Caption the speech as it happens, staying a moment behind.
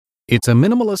It's a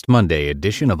Minimalist Monday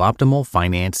edition of Optimal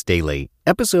Finance Daily,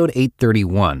 episode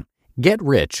 831, Get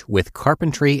Rich with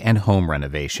Carpentry and Home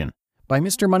Renovation, by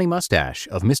Mr. Money Mustache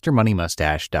of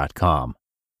MrMoneyMustache.com.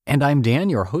 And I'm Dan,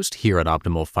 your host here at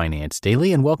Optimal Finance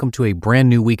Daily, and welcome to a brand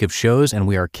new week of shows, and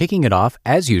we are kicking it off,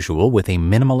 as usual, with a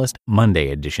Minimalist Monday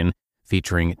edition,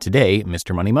 featuring today,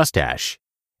 Mr. Money Mustache.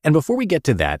 And before we get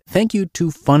to that, thank you to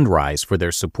Fundrise for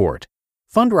their support.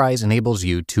 Fundrise enables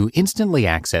you to instantly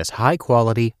access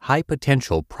high-quality,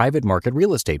 high-potential private market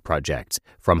real estate projects,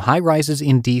 from high-rises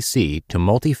in D.C. to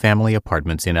multifamily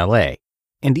apartments in L.A.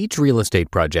 And each real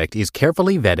estate project is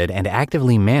carefully vetted and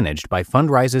actively managed by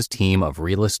Fundrise's team of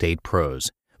real estate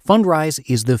pros. Fundrise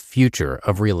is the future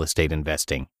of real estate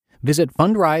investing. Visit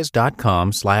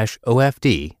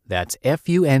fundrise.com/OFD, that's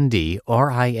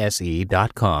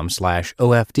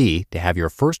FUNDRISE.com/OFD to have your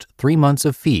first 3 months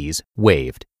of fees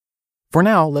waived. For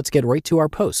now, let's get right to our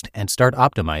post and start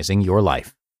optimizing your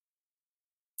life.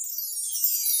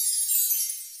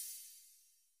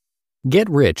 Get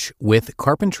Rich with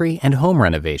Carpentry and Home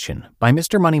Renovation by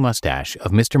Mr. Money Mustache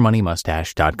of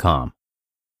MrMoneyMustache.com.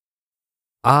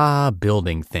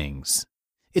 Building things.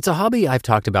 It's a hobby I've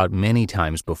talked about many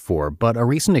times before, but a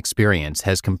recent experience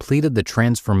has completed the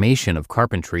transformation of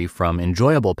carpentry from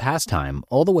enjoyable pastime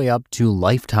all the way up to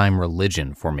lifetime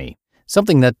religion for me.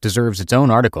 Something that deserves its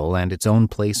own article and its own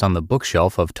place on the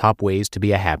bookshelf of top ways to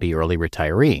be a happy early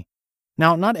retiree.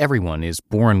 Now, not everyone is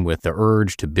born with the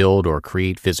urge to build or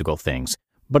create physical things,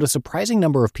 but a surprising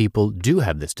number of people do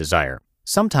have this desire,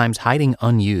 sometimes hiding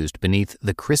unused beneath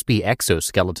the crispy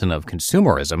exoskeleton of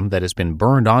consumerism that has been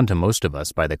burned onto most of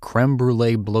us by the creme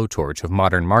brulee blowtorch of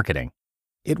modern marketing.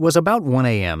 It was about 1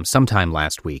 a.m. sometime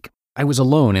last week. I was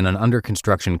alone in an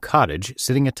under-construction cottage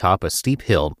sitting atop a steep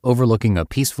hill overlooking a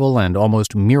peaceful and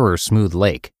almost mirror-smooth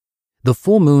lake. The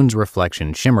full moon's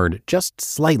reflection shimmered just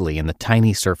slightly in the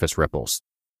tiny surface ripples.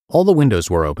 All the windows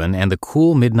were open, and the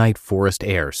cool midnight forest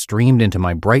air streamed into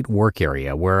my bright work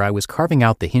area where I was carving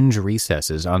out the hinge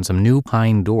recesses on some new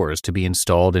pine doors to be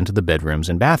installed into the bedrooms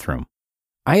and bathroom.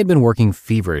 I had been working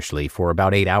feverishly for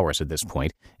about 8 hours at this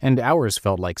point, and hours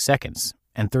felt like seconds,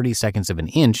 and 30 seconds of an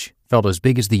inch felt as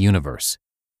big as the universe.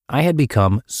 I had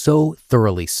become so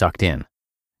thoroughly sucked in.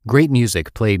 Great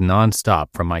music played non-stop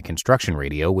from my construction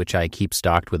radio, which I keep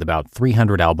stocked with about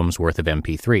 300 albums worth of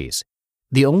MP3s.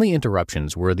 The only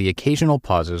interruptions were the occasional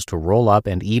pauses to roll up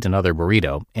and eat another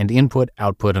burrito and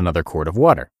input-output another quart of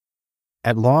water.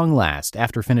 At long last,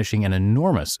 after finishing an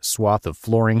enormous swath of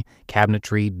flooring,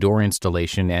 cabinetry, door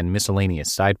installation, and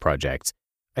miscellaneous side projects,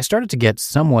 I started to get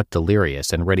somewhat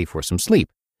delirious and ready for some sleep,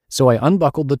 so I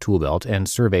unbuckled the tool belt and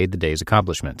surveyed the day's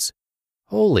accomplishments.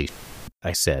 Holy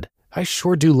I said, I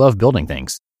sure do love building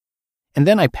things. And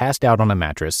then I passed out on a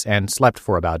mattress and slept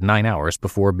for about 9 hours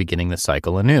before beginning the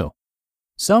cycle anew.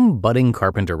 Some budding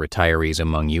carpenter retirees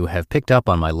among you have picked up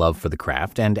on my love for the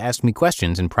craft and asked me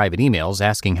questions in private emails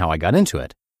asking how I got into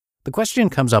it. The question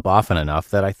comes up often enough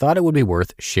that I thought it would be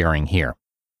worth sharing here.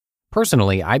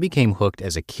 Personally, I became hooked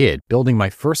as a kid building my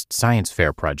first science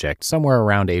fair project somewhere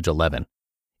around age 11.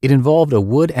 It involved a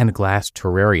wood and glass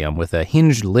terrarium with a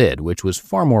hinged lid, which was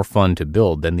far more fun to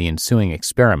build than the ensuing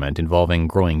experiment involving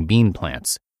growing bean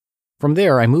plants. From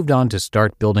there, I moved on to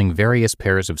start building various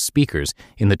pairs of speakers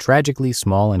in the tragically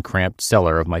small and cramped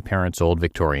cellar of my parents' old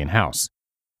Victorian house.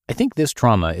 I think this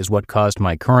trauma is what caused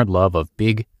my current love of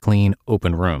big, clean,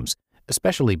 open rooms,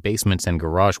 especially basements and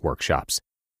garage workshops.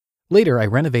 Later, I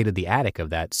renovated the attic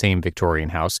of that same Victorian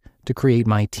house to create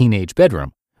my teenage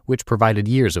bedroom, which provided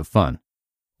years of fun.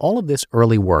 All of this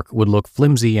early work would look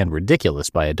flimsy and ridiculous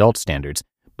by adult standards,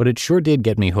 but it sure did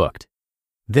get me hooked.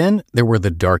 Then there were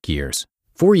the dark years.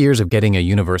 4 years of getting a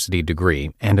university degree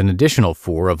and an additional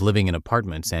 4 of living in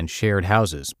apartments and shared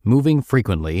houses, moving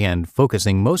frequently and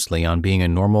focusing mostly on being a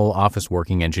normal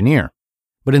office-working engineer.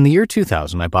 But in the year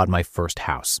 2000, I bought my first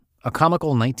house, a comical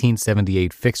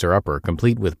 1978 fixer-upper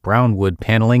complete with brown wood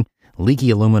paneling,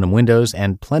 leaky aluminum windows,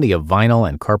 and plenty of vinyl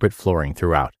and carpet flooring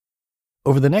throughout.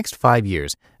 Over the next 5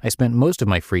 years, I spent most of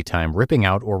my free time ripping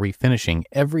out or refinishing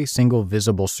every single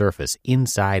visible surface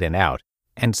inside and out,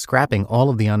 and scrapping all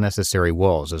of the unnecessary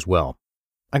walls as well.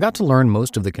 I got to learn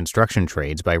most of the construction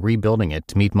trades by rebuilding it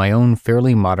to meet my own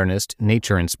fairly modernist,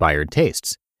 nature-inspired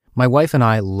tastes. My wife and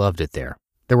I loved it there.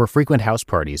 There were frequent house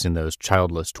parties in those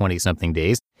childless 20-something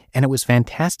days, and it was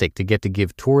fantastic to get to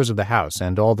give tours of the house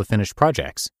and all the finished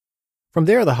projects. From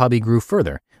there, the hobby grew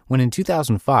further, when in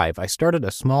 2005, I started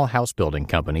a small house building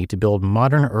company to build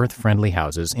modern earth-friendly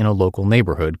houses in a local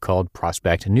neighborhood called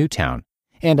Prospect Newtown,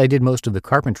 and I did most of the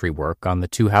carpentry work on the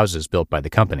 2 houses built by the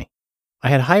company. I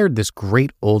had hired this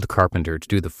great old carpenter to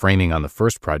do the framing on the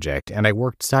first project, and I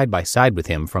worked side by side with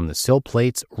him from the sill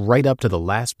plates right up to the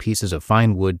last pieces of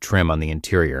fine wood trim on the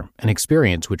interior, an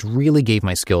experience which really gave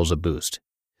my skills a boost.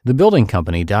 The building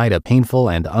company died a painful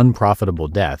and unprofitable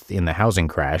death in the housing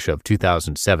crash of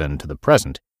 2007 to the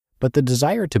present, but the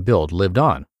desire to build lived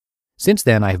on. Since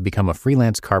then, I have become a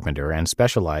freelance carpenter and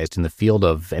specialized in the field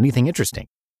of anything interesting: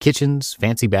 kitchens,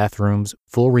 fancy bathrooms,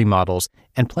 full remodels,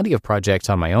 and plenty of projects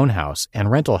on my own house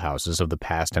and rental houses of the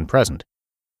past and present.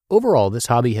 Overall, this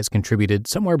hobby has contributed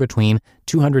somewhere between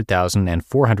 $200,000 and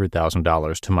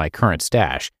 $400,000 to my current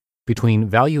stash, between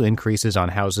value increases on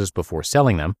houses before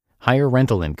selling them, higher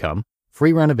rental income,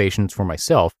 free renovations for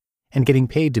myself, and getting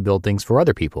paid to build things for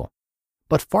other people.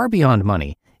 But far beyond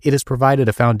money, it has provided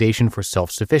a foundation for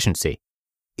self-sufficiency.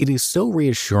 It is so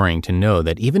reassuring to know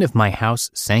that even if my house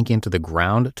sank into the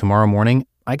ground tomorrow morning,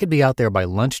 I could be out there by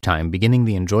lunchtime beginning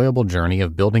the enjoyable journey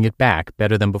of building it back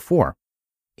better than before.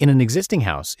 In an existing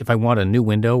house, if I want a new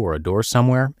window or a door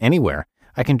somewhere, anywhere,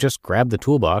 I can just grab the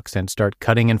toolbox and start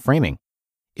cutting and framing.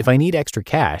 If I need extra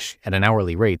cash at an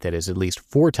hourly rate that is at least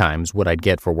 4 times what I'd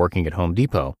get for working at Home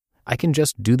Depot, I can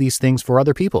just do these things for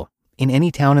other people in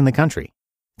any town in the country.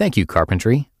 Thank you,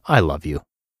 Carpentry. I love you.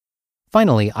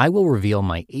 Finally, I will reveal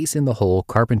my ace-in-the-hole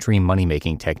carpentry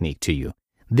money-making technique to you.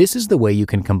 This is the way you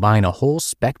can combine a whole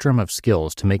spectrum of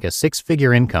skills to make a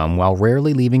 6-figure income while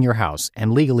rarely leaving your house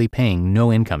and legally paying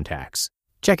no income tax.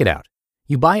 Check it out.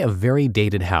 You buy a very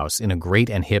dated house in a great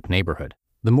and hip neighborhood.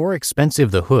 The more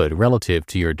expensive the hood relative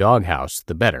to your doghouse,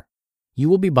 the better. You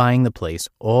will be buying the place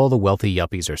all the wealthy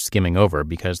yuppies are skimming over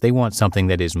because they want something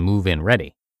that is move-in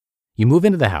ready. You move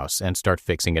into the house and start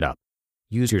fixing it up.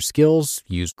 Use your skills,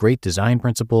 use great design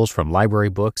principles from library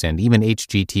books and even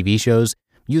HGTV shows,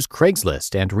 use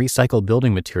Craigslist and recycled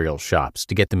building materials shops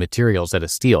to get the materials at a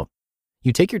steal.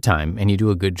 You take your time and you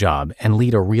do a good job and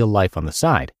lead a real life on the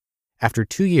side. After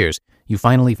 2 years, you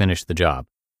finally finish the job.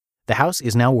 The house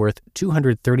is now worth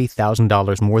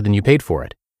 $230,000 more than you paid for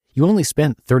it. You only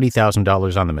spent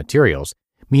 $30,000 on the materials,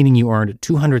 meaning you earned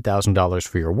 $200,000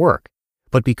 for your work.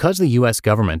 But because the U.S.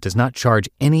 government does not charge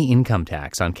any income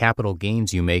tax on capital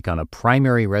gains you make on a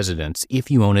primary residence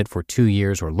if you own it for 2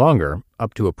 years or longer,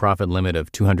 up to a profit limit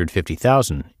of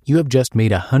 $250,000, you have just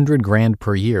made $100,000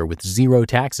 per year with zero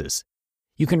taxes.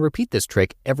 You can repeat this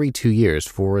trick every 2 years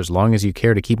for as long as you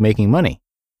care to keep making money.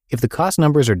 If the cost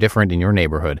numbers are different in your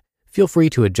neighborhood, feel free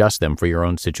to adjust them for your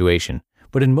own situation.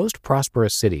 But in most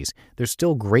prosperous cities, there's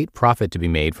still great profit to be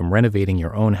made from renovating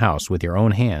your own house with your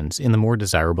own hands in the more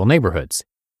desirable neighborhoods.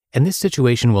 And this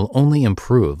situation will only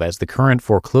improve as the current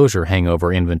foreclosure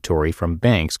hangover inventory from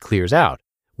banks clears out,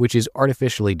 which is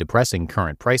artificially depressing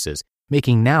current prices,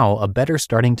 making now a better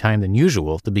starting time than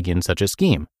usual to begin such a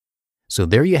scheme. So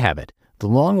there you have it, the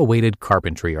long-awaited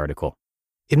Carpentry article.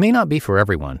 It may not be for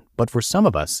everyone, but for some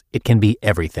of us, it can be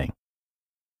everything.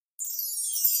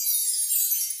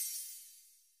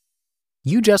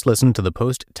 You just listened to the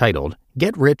post titled,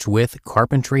 Get Rich with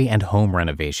Carpentry and Home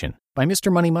Renovation by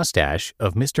Mr. Money Mustache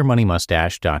of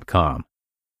MrMoneyMustache.com.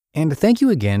 And thank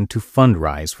you again to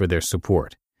Fundrise for their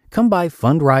support. Come by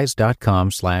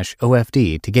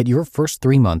fundrise.com/OFD to get your first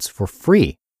 3 months for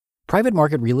free. Private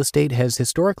market real estate has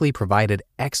historically provided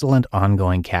excellent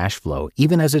ongoing cash flow,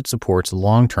 even as it supports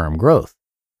long-term growth.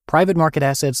 Private market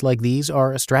assets like these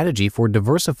are a strategy for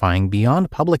diversifying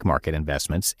beyond public market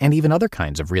investments and even other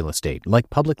kinds of real estate, like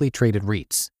publicly traded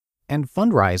REITs. And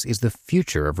Fundrise is the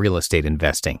future of real estate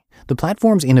investing. The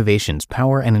platform's innovations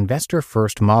power an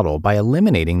investor-first model by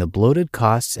eliminating the bloated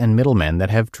costs and middlemen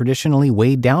that have traditionally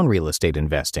weighed down real estate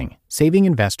investing, saving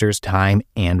investors time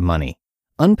and money.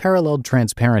 Unparalleled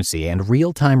transparency and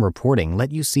real-time reporting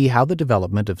let you see how the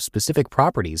development of specific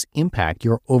properties impact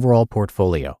your overall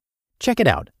portfolio. Check it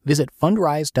out. Visit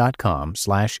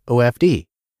fundrise.com/OFD.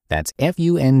 That's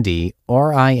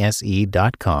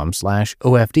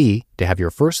fundrise.com/OFD to have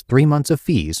your first 3 months of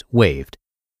fees waived.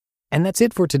 And that's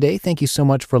it for today. Thank you so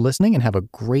much for listening and have a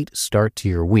great start to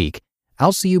your week.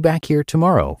 I'll see you back here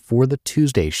tomorrow for the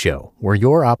Tuesday show, where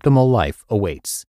your optimal life awaits.